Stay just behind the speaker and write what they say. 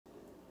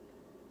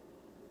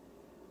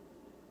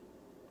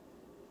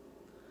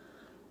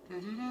Hello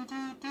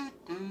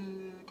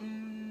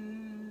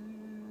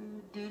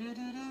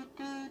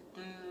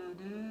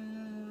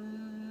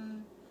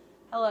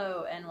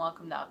and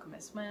welcome to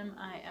Alchemist Swim.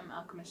 I am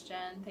Alchemist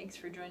Jen. Thanks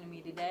for joining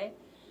me today.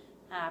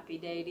 Happy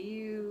day to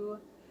you.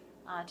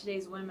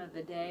 Today's whim of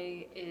the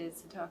day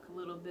is to talk a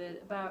little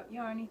bit about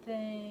yarny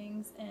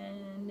things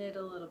and knit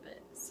a little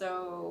bit.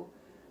 So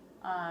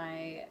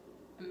I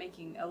am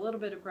making a little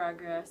bit of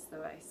progress,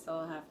 though I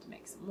still have to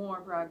make some more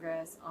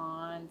progress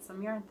on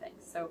some yarn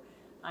things. So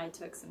I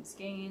took some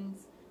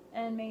skeins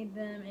and made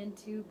them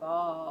into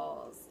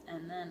balls,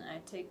 and then I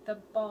take the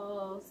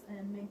balls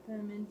and make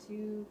them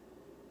into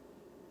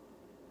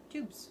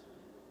tubes.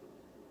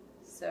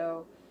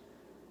 So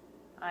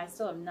I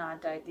still have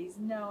not dyed these.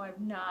 No,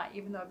 I've not,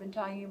 even though I've been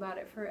talking about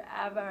it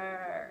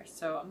forever.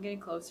 So I'm getting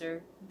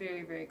closer,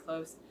 very, very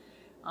close.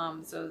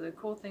 So the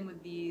cool thing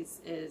with these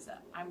is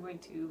I'm going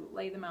to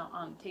lay them out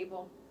on the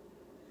table,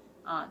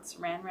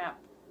 saran wrap,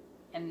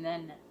 and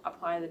then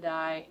apply the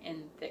dye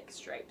in thick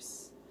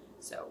stripes.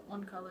 So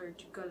 1 color,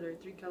 2 color,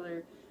 3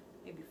 color,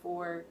 maybe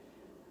 4.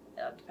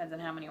 Depends on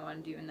how many I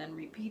want to do, and then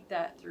repeat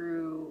that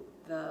through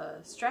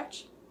the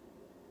stretch.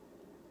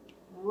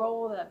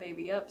 Roll that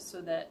baby up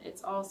so that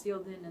it's all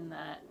sealed in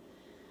that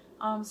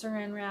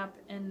saran wrap,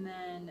 and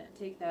then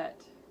take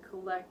that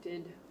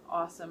collected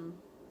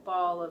awesome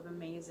ball of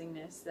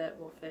amazingness that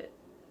will fit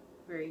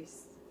very,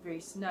 very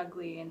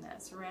snugly in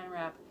that saran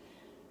wrap,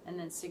 and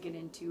then stick it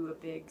into a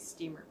big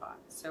steamer pot.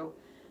 So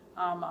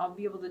I'll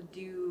be able to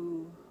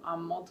do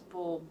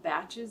multiple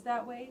batches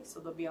that way, so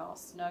they'll be all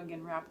snug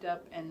and wrapped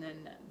up. And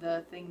then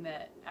the thing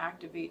that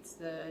activates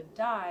the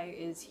dye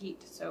is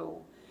heat,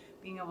 so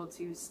being able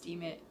to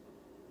steam it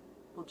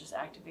will just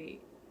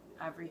activate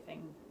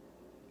everything.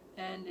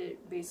 And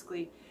it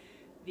basically,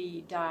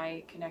 the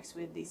dye connects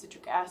with the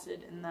citric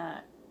acid, and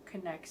that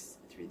connects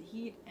through the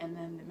heat, and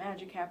then the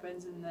magic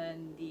happens, and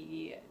then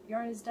the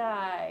yarn is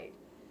dyed.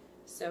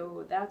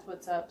 So that's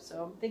what's up.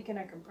 So I'm thinking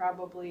I can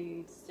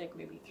probably stick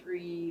maybe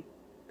 3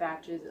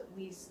 batches at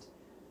least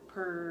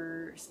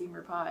per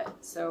steamer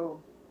pot.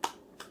 So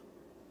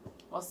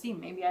we'll see,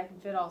 maybe I can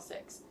fit all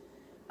 6.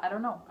 I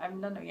don't know, I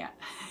haven't done it yet.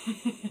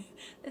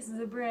 This is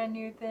a brand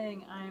new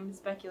thing, I'm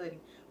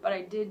speculating. But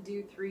I did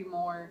do 3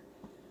 more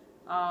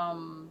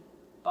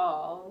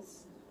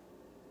balls.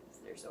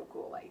 They're so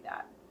cool like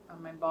that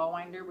on my ball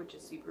winder, which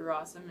is super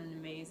awesome and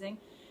amazing.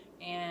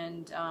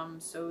 And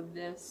so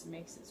this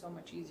makes it so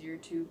much easier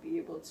to be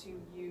able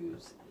to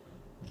use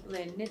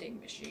the knitting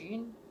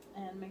machine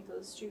and make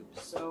those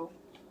tubes. So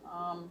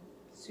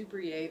super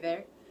yay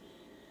there.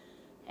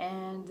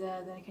 And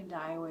then I can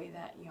dye away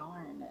that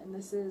yarn. And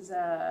this is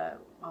a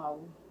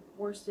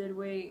worsted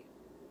weight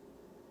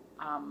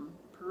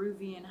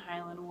Peruvian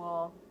Highland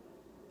wool,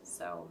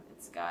 so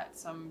it's got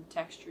some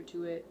texture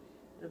to it.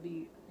 It'll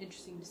be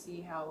interesting to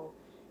see how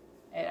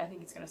I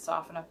think it's going to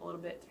soften up a little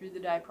bit through the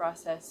dye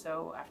process.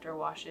 So after I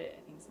wash it,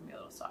 I think it's going to be a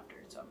little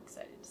softer. So I'm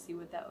excited to see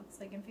what that looks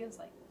like and feels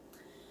like.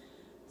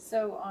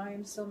 So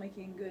I'm still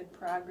making good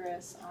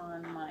progress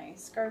on my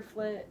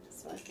scarflet,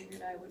 so I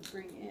figured I would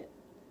bring it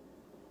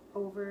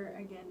over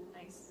again.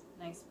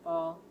 Nice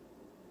ball.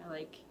 I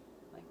like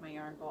my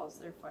yarn balls.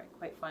 They're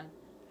quite fun.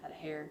 Had a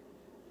hair,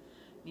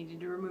 needed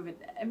to remove it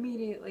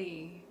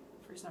immediately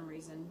for some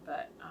reason,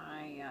 but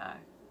I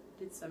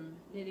did some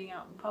knitting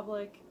out in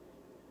public,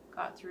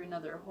 got through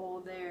another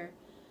hole there,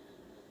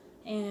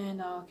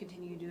 and I'll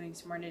continue doing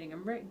some more knitting.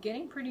 I'm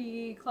getting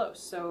pretty close.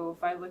 So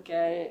if I look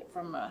at it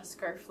from a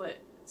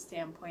scarflet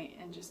standpoint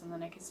and just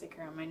something I can stick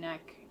around my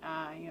neck,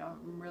 you know,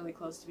 I'm really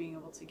close to being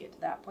able to get to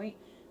that point.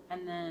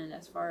 And then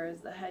as far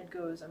as the head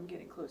goes, I'm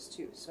getting close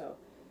too. So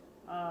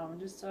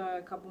just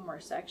a couple more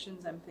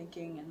sections, I'm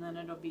thinking, and then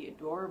it'll be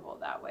adorable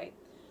that way.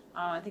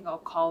 I think I'll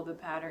call the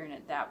pattern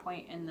at that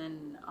point, and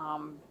then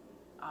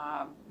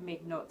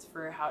make notes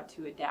for how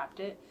to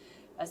adapt it.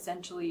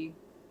 Essentially,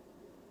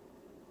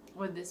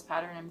 with this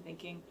pattern, I'm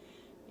thinking,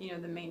 you know,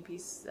 the main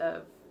piece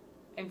of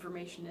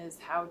information is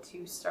how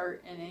to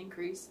start and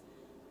increase,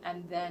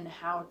 and then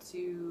how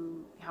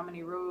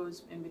many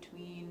rows in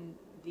between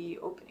the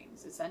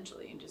openings,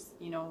 essentially, and just,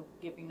 you know,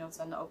 giving notes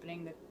on the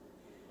opening,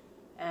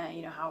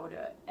 you know, how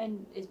to,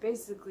 and it's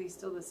basically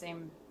still the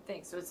same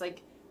thing. So it's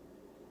like,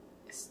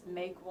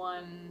 make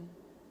one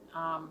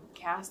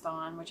cast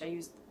on, which I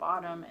used the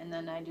bottom, and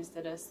then I just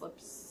did a slip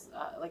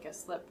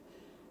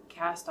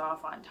cast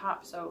off on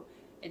top. So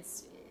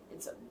it's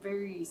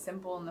very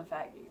simple in the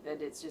fact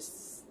that it's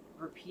just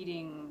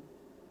repeating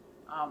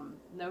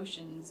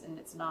notions, and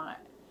it's not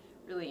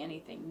really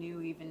anything new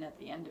even at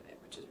the end of it,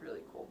 which is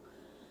really cool.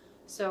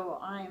 So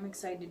I'm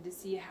excited to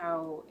see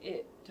how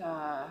it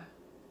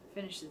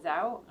finishes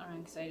out. I'm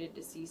excited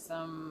to see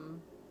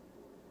some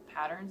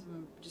patterns.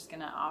 I'm just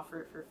gonna offer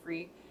it for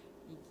free.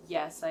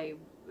 Yes, it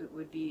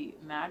would be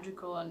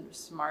magical and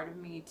smart of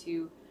me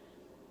to,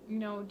 you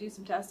know, do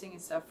some testing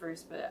and stuff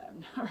first, but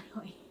I'm not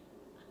really,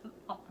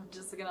 I'm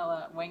just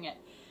gonna wing it.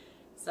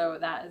 So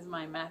that is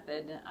my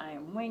method. I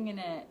am winging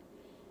it,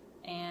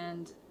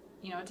 and,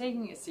 you know,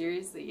 taking it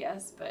seriously,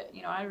 yes, but,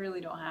 you know, I really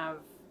don't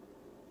have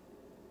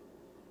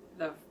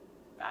the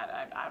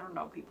I don't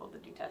know people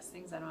that do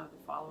testings. I don't have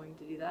the following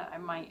to do that.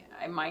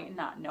 I might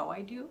not know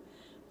I do,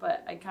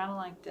 but I kind of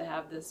like to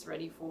have this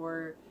ready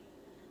for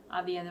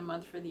the end of the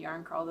month for the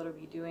yarn crawl that I'll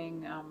be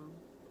doing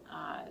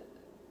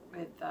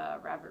with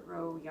Rabbit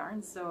Row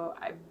Yarns. So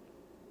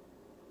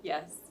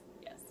yes,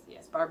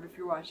 Barb, if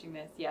you're watching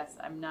this, yes,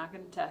 I'm not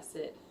going to test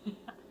it.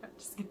 I'm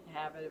just going to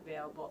have it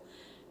available.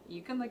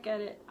 You can look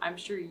at it. I'm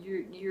sure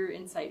your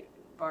insight,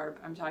 Barb,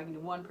 I'm talking to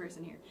one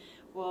person here,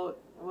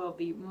 will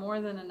be more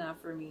than enough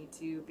for me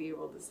to be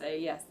able to say,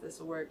 yes, this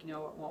will work,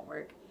 no, it won't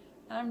work.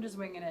 And I'm just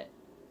winging it.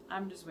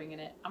 I'm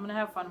going to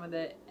have fun with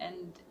it.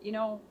 And, you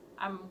know,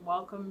 I'm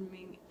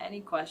welcoming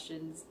any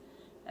questions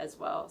as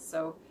well.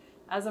 So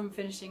as I'm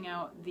finishing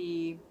out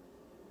the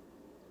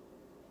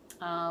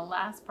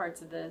last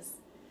parts of this,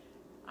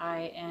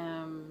 I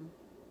am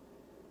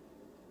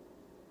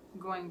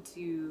going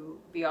to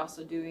be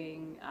also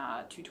doing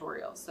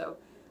tutorials. So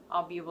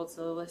I'll be able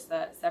to list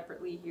that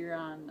separately here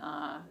on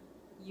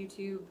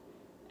YouTube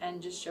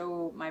and just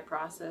show my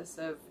process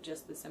of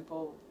just the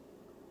simple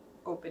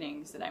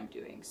openings that I'm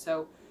doing.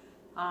 So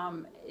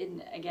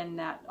again,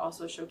 that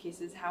also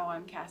showcases how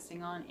I'm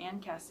casting on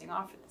and casting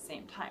off at the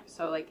same time.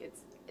 So like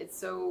it's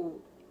so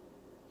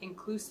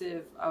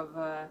inclusive of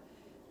a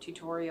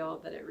tutorial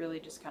that it really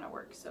just kind of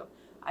works. So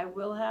I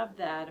will have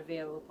that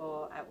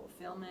available. I will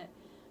film it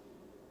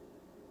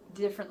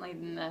differently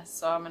than this,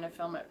 so I'm going to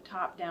film it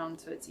top down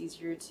so it's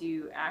easier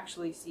to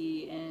actually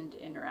see and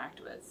interact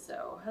with.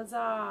 So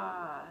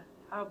huzzah!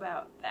 How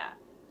about that?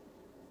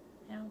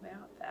 How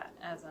about that?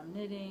 As I'm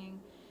knitting,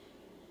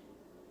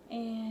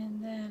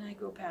 and then I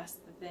go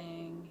past the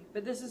thing.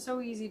 But this is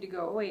so easy to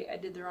go, oh wait, I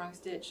did the wrong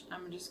stitch.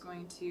 I'm just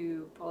going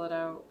to pull it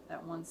out,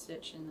 that one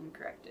stitch, and then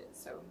correct it.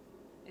 So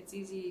it's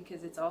easy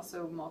because it's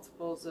also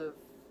multiples of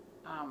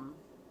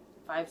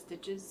 5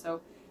 stitches,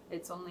 so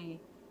it's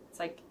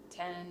like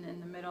 10 in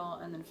the middle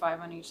and then 5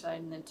 on each side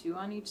and then 2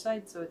 on each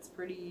side, so it's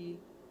pretty,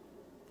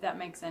 if that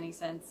makes any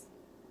sense.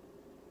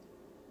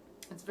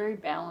 It's very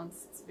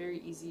balanced, it's very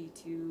easy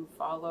to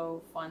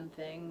follow, fun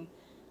thing.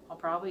 I'll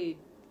probably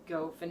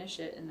go finish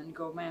it and then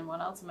go, man,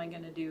 what else am I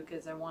going to do,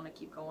 because I want to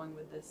keep going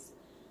with this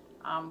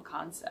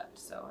concept.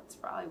 So it's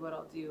probably what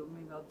I'll do.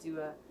 Maybe I'll do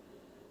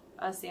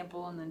a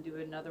sample and then do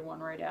another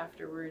one right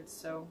afterwards.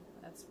 So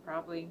that's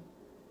probably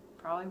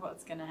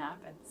what's going to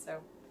happen. So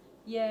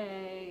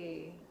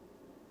yay!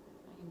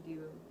 I can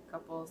do a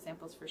couple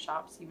samples for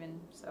shops even.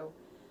 So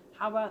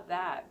how about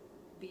that?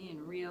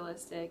 Being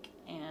realistic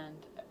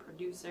and a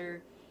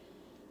producer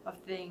of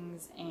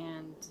things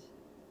and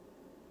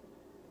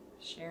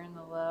sharing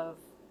the love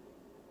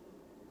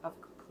of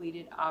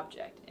completed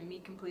object. And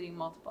me completing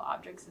multiple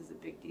objects is a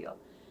big deal.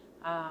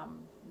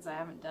 Because I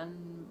haven't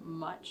done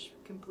much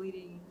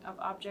completing of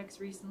objects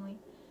recently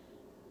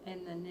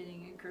in the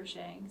knitting and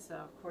crocheting. So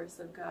of course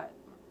I've got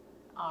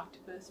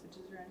octopus, which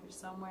is around here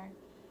somewhere.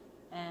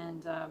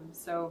 And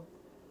so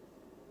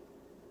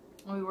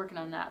I'll be working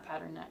on that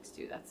pattern next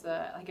too. That's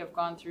like I've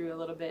gone through a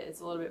little bit.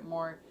 It's a little bit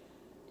more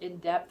in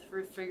depth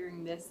for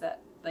figuring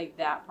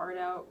that part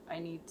out. I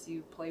need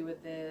to play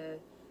with the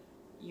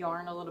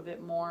yarn a little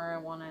bit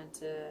more.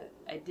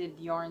 I did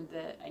yarn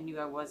that I knew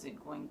I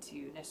wasn't going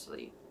to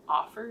necessarily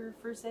offer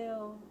for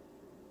sale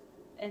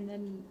and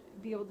then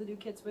be able to do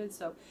kits with.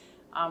 So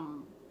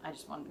I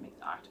just wanted to make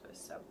the octopus.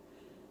 So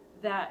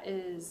that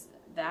is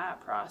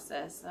that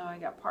process. So I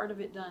got part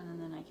of it done,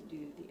 and then I can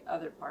do the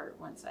other part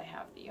once I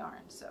have the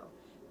yarn. So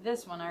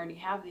this one I already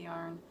have the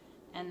yarn,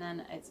 and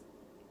then it's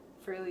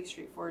fairly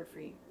straightforward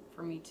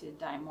for me to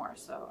dye more.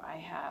 So I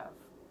have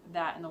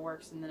that in the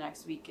works in the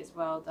next week as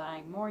well,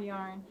 dyeing more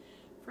yarn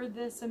for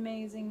this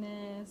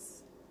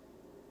amazingness.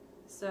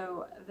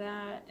 So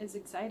that is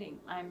exciting.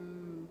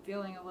 I'm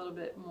feeling a little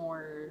bit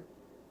more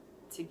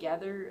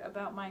together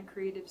about my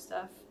creative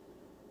stuff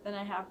than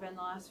I have been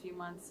the last few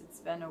months. It's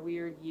been a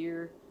weird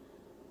year.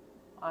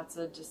 Lots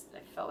of I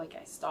felt like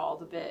I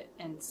stalled a bit,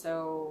 and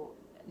so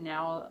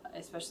now,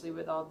 especially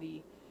with all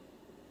the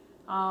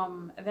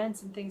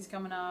events and things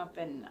coming up,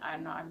 and I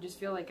don't know, I just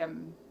feel like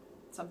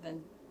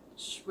something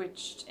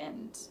switched,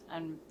 and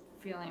I'm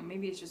feeling,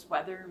 maybe it's just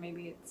weather,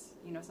 maybe it's,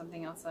 you know,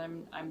 something else that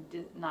I'm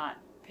not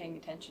paying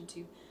attention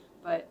to,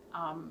 but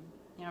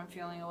you know, I'm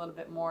feeling a little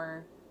bit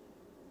more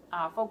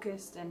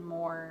focused and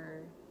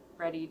more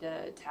ready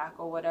to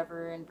tackle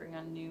whatever and bring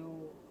on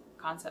new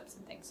concepts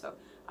and things. So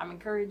I'm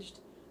encouraged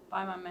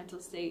by my mental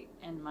state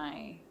and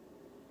my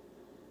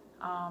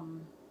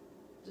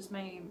just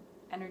my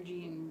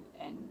energy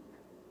and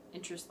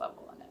interest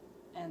level in it,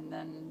 and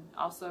then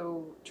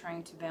also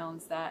trying to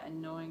balance that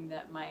and knowing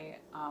that my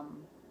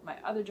my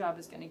other job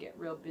is going to get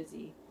real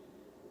busy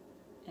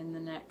in the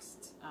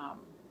next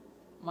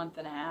month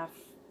and a half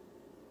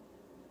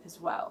as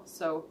well.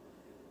 So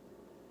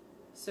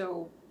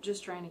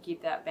just trying to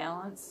keep that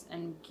balance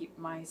and keep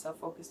myself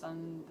focused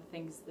on the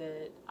things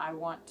that I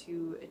want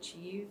to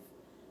achieve,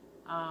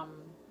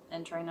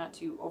 and try not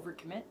to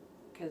overcommit,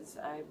 because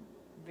I'm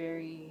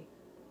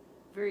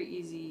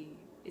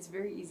it's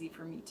very easy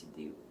for me to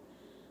do.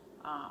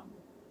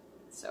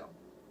 So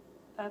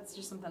that's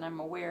just something I'm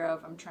aware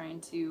of. I'm trying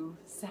to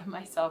set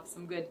myself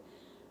some good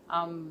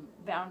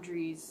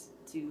boundaries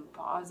to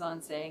pause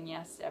on saying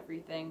yes to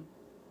everything,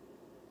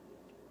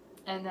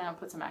 and then I'll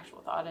put some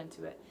actual thought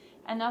into it,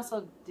 and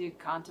also do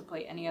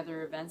contemplate any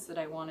other events that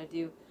I want to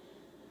do,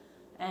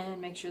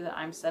 and make sure that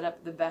I'm set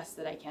up the best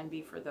that I can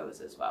be for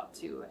those as well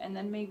too. And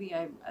then maybe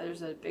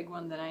there's a big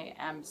one that I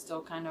am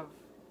still kind of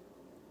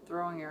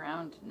throwing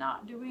around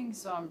not doing,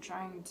 so I'm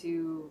trying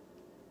to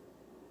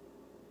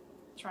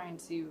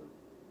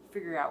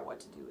figure out what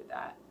to do with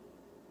that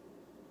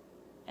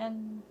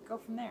and go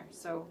from there.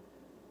 So,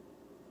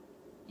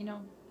 you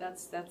know,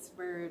 that's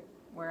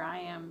where I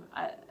am.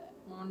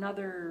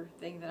 Another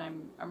thing that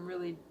I'm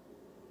really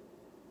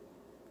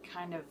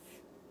kind of,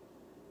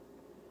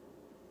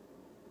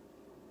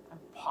 I'm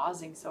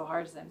pausing so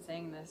hard as I'm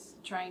saying this,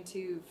 trying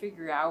to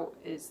figure out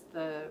is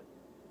the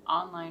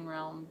online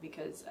realm,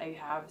 because I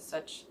have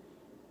such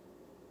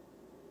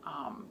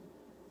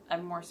I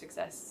have more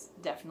success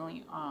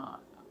definitely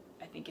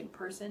I think in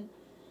person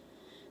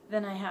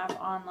than I have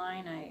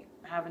online. I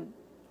haven't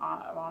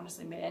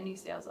honestly made any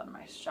sales on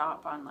my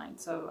shop online,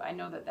 so I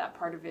know that that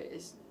part of it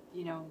is,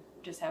 you know,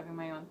 just having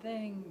my own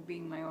thing,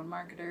 being my own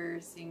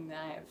marketer, seeing that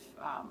I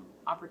have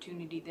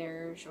opportunity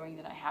there, showing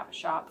that I have a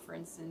shop, for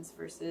instance,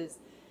 versus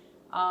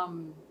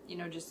you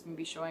know, just gonna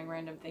be showing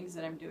random things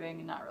that I'm doing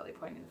and not really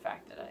pointing to the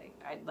fact that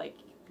I'd like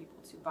people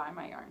to buy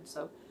my yarn,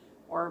 so,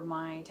 or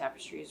my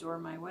tapestries or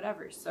my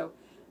whatever. So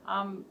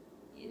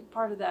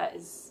part of that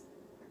is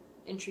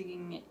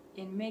intriguing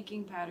in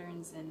making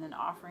patterns and then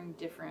offering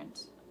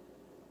different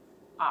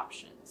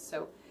options.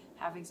 So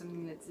having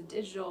something that's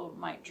digital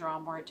might draw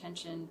more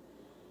attention,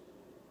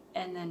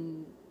 and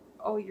then,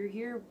 oh, you're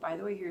here, by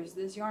the way, here's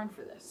this yarn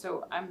for this.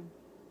 So I'm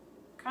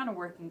kind of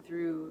working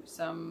through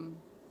some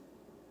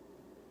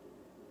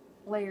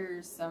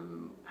layers,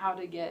 some how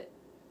to get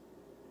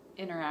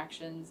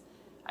interactions.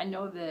 I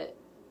know that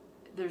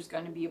there's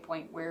going to be a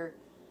point where,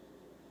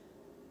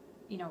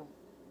 you know,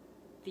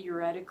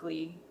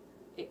 theoretically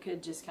it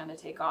could just kind of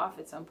take off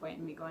at some point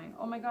and be going,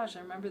 oh my gosh, I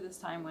remember this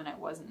time when I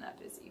wasn't that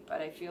busy.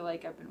 But I feel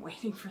like I've been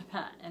waiting for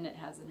that and it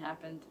hasn't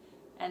happened.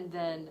 And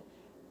then,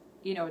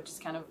 you know,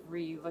 just kind of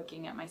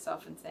re-looking at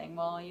myself and saying,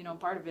 well, you know,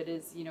 part of it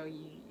is, you know,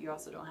 you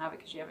also don't have it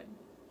because you haven't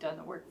done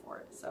the work for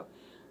it. So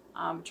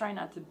I'm trying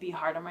not to be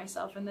hard on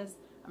myself in this.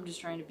 I'm just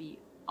trying to be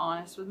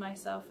honest with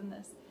myself in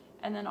this.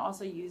 And then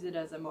also use it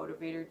as a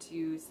motivator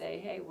to say,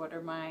 hey, what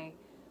are my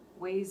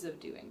ways of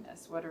doing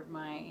this? What are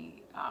my,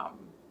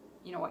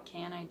 you know, what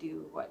can I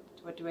do? What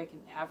do I can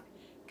have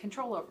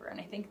control over? And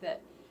I think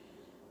that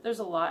there's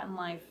a lot in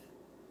life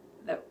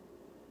that,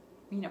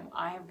 you know,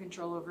 I have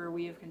control over,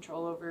 we have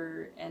control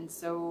over. And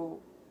so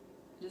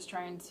just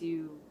trying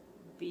to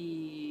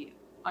be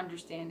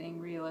understanding,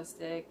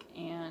 realistic,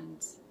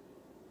 and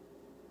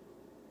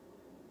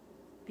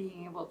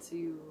being able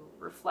to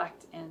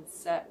reflect and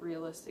set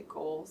realistic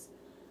goals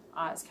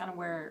is kind of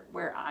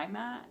where I'm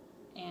at,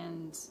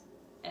 and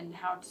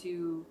how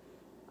to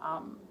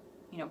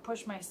you know,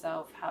 push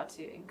myself, how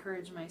to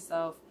encourage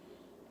myself,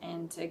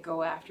 and to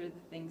go after the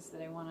things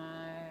that I want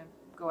to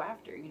go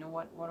after. You know,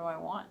 what do I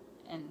want?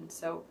 And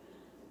so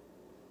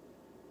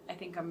I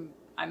think I'm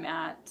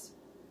at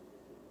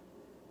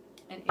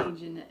an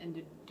age in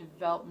a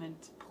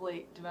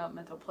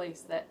developmental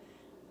place that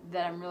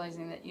I'm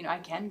realizing that, you know, I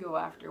can go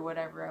after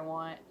whatever I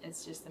want.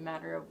 It's just a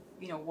matter of,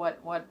 you know, what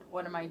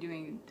am I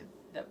doing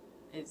that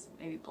is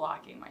maybe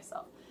blocking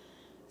myself.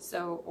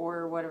 So,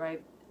 or what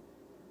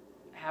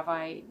have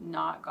I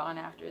not gone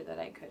after that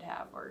I could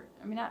have? Or,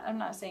 I mean, I'm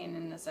not saying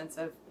in the sense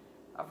of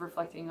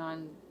reflecting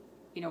on,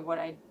 you know, what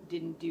I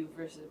didn't do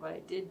versus what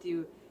I did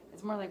do.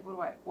 It's more like,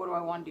 what do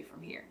I want to do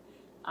from here?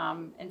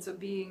 And so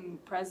being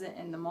present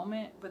in the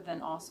moment, but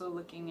then also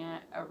looking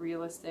at a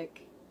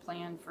realistic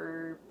plan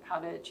for how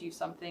to achieve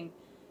something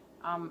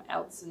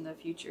else in the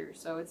future.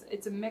 So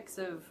it's a mix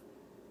of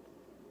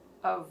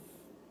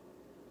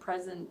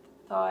present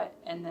thought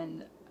and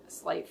then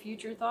slight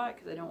future thought,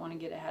 because I don't want to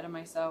get ahead of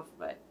myself.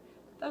 But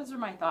those are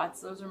my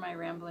thoughts, those are my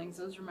ramblings,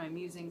 those are my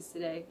musings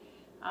today.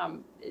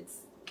 It's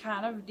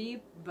kind of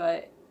deep,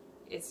 but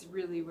it's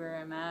really where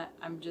I'm at.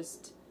 I'm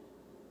just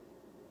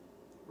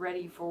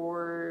ready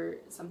for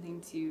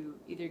something to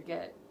either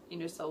get, you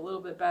know, just a little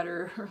bit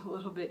better or a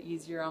little bit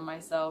easier on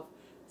myself.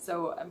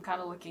 So I'm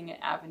kind of looking at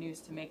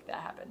avenues to make that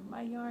happen.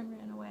 My yarn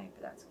ran away,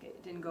 but that's okay.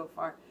 It didn't go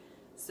far.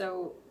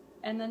 So,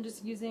 and then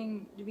just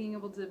being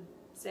able to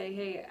say,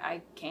 hey,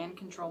 I can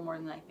control more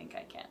than I think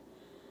I can.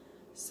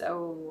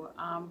 So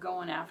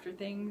going after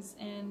things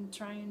and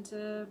trying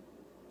to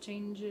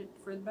change it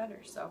for the better.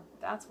 So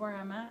that's where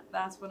I'm at.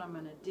 That's what I'm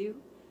going to do.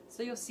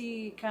 So you'll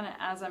see kind of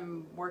as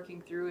I'm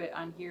working through it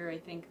on here, I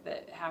think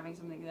that having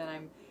something that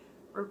I'm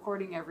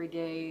recording every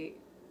day,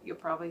 you'll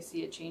probably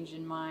see a change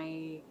in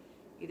my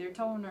either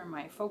tone or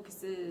my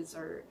focuses.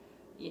 Or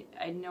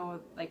I know,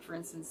 like, for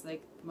instance,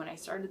 like when I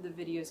started the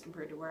videos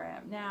compared to where I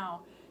am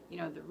now, you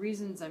know, the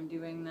reasons I'm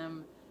doing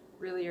them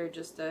really are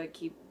just to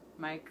keep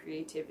my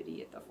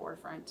creativity at the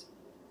forefront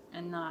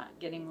and not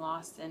getting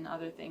lost in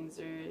other things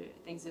or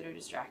things that are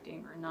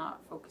distracting, or not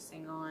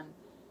focusing on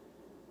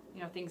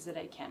you know, things that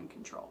I can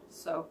control.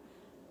 So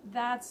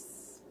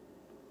that's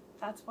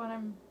what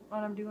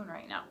I'm doing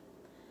right now.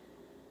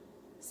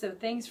 So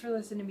thanks for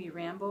listening to me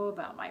ramble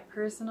about my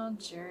personal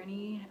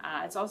journey.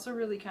 It's also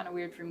really kind of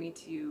weird for me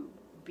to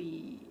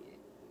be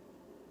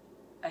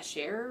a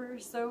sharer,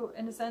 so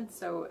in a sense.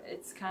 So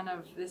it's kind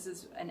of, this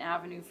is an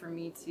avenue for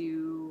me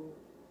to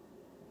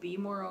be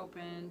more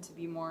open, to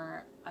be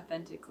more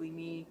authentically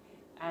me,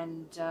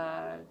 and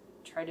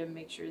try to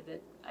make sure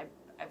that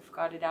I've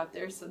got it out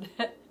there so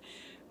that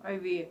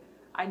maybe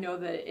I know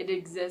that it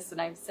exists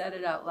and I've said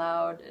it out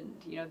loud, and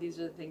you know, these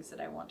are the things that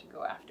I want to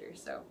go after.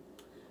 So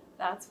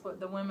that's what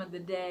the whim of the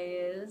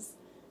day is.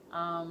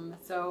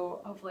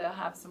 So hopefully I'll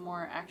have some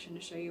more action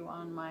to show you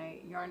on my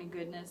yarny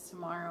goodness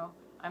tomorrow.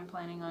 I'm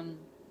planning on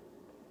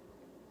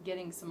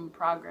getting some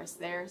progress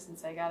there,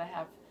 since I gotta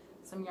have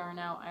some yarn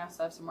out. I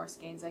also have some more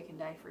skeins I can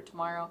dye for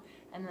tomorrow,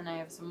 and then I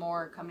have some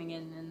more coming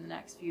in the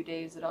next few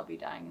days that I'll be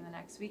dyeing in the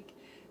next week.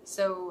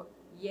 So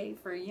yay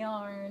for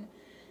yarn,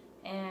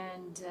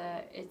 and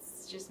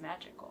it's just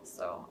magical.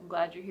 So I'm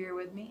glad you're here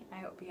with me. I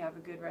hope you have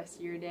a good rest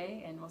of your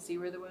day, and we'll see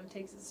where the whim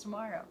takes us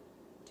tomorrow.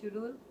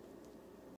 Toodaloo.